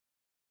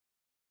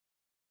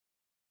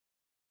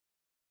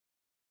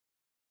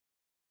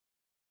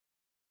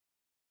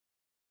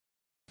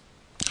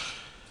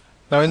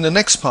Now in the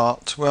next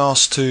part we're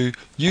asked to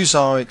use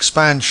our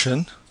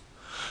expansion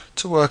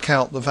to work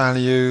out the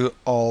value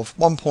of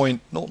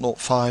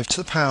 1.005 to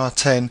the power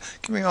 10,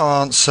 giving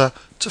our answer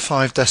to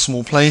 5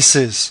 decimal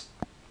places.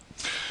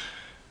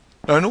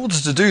 Now in order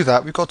to do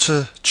that we've got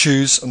to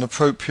choose an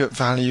appropriate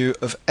value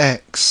of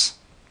x.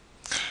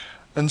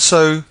 And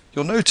so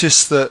you'll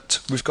notice that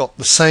we've got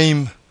the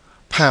same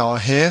power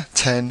here,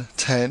 10,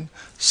 10.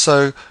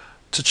 So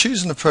to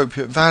choose an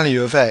appropriate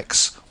value of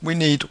x, we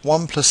need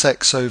 1 plus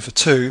x over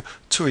 2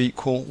 to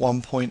equal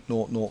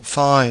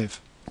 1.005.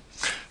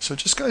 So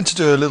just going to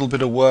do a little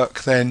bit of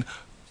work then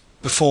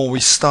before we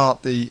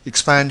start the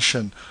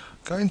expansion. I'm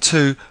going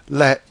to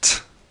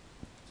let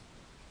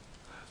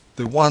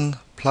the 1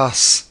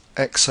 plus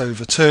x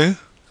over 2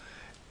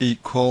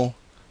 equal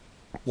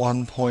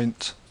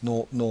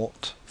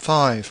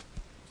 1.005.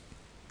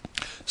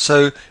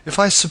 So if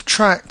I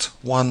subtract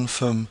 1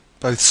 from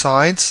both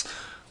sides,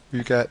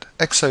 we get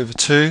x over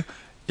 2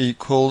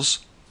 equals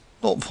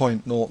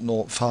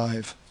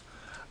 0.005,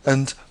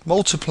 and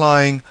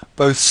multiplying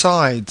both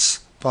sides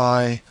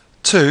by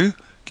 2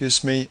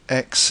 gives me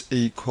x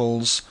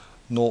equals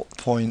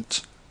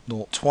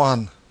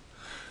 0.01.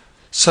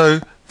 So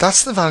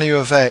that's the value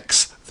of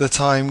x that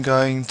I'm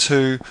going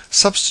to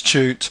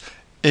substitute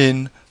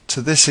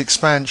into this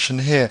expansion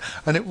here,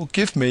 and it will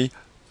give me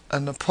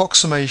an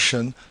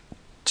approximation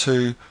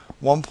to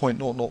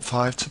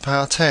 1.005 to the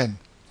power 10.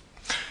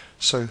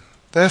 So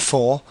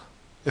therefore,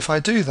 if I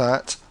do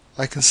that,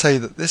 I can say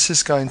that this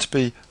is going to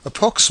be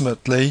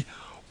approximately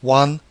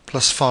 1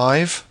 plus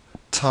 5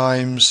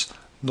 times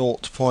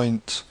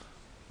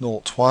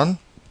 0.01.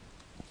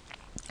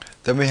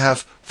 Then we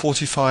have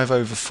 45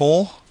 over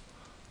 4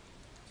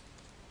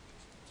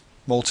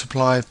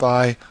 multiplied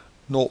by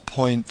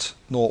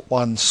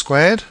 0.01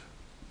 squared,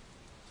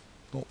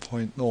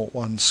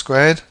 0.01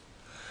 squared,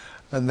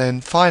 and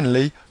then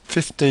finally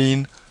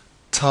 15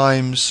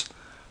 times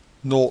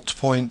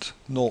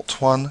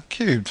 0.01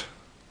 cubed,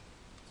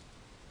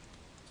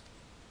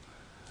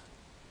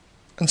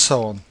 and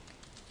so on.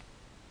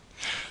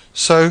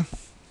 So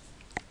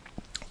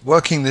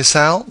working this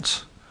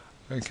out,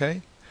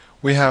 okay,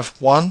 we have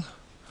 1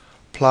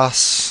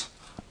 plus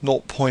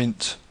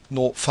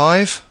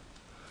 0.05,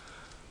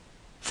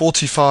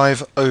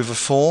 45 over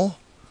 4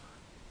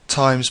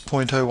 times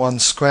 0.01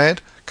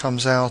 squared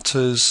comes out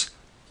as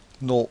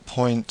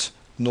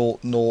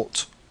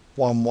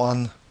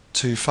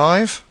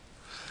 0.001125,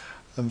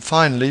 and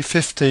finally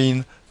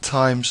 15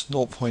 times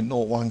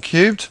 0.01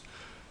 cubed,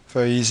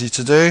 very easy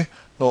to do,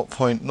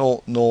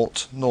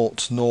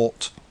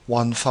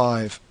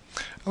 0.000015,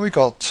 and we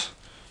got,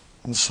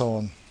 and so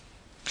on.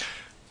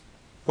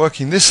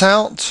 Working this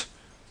out,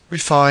 we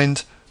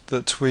find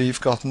that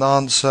we've got an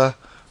answer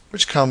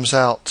which comes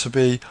out to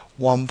be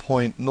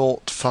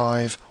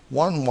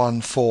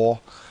 1.05114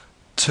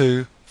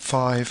 to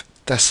 5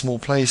 decimal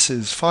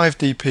places, 5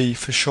 dp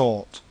for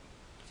short.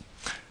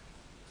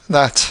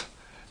 That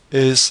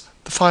is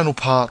the final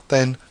part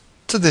then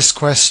to this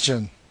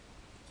question.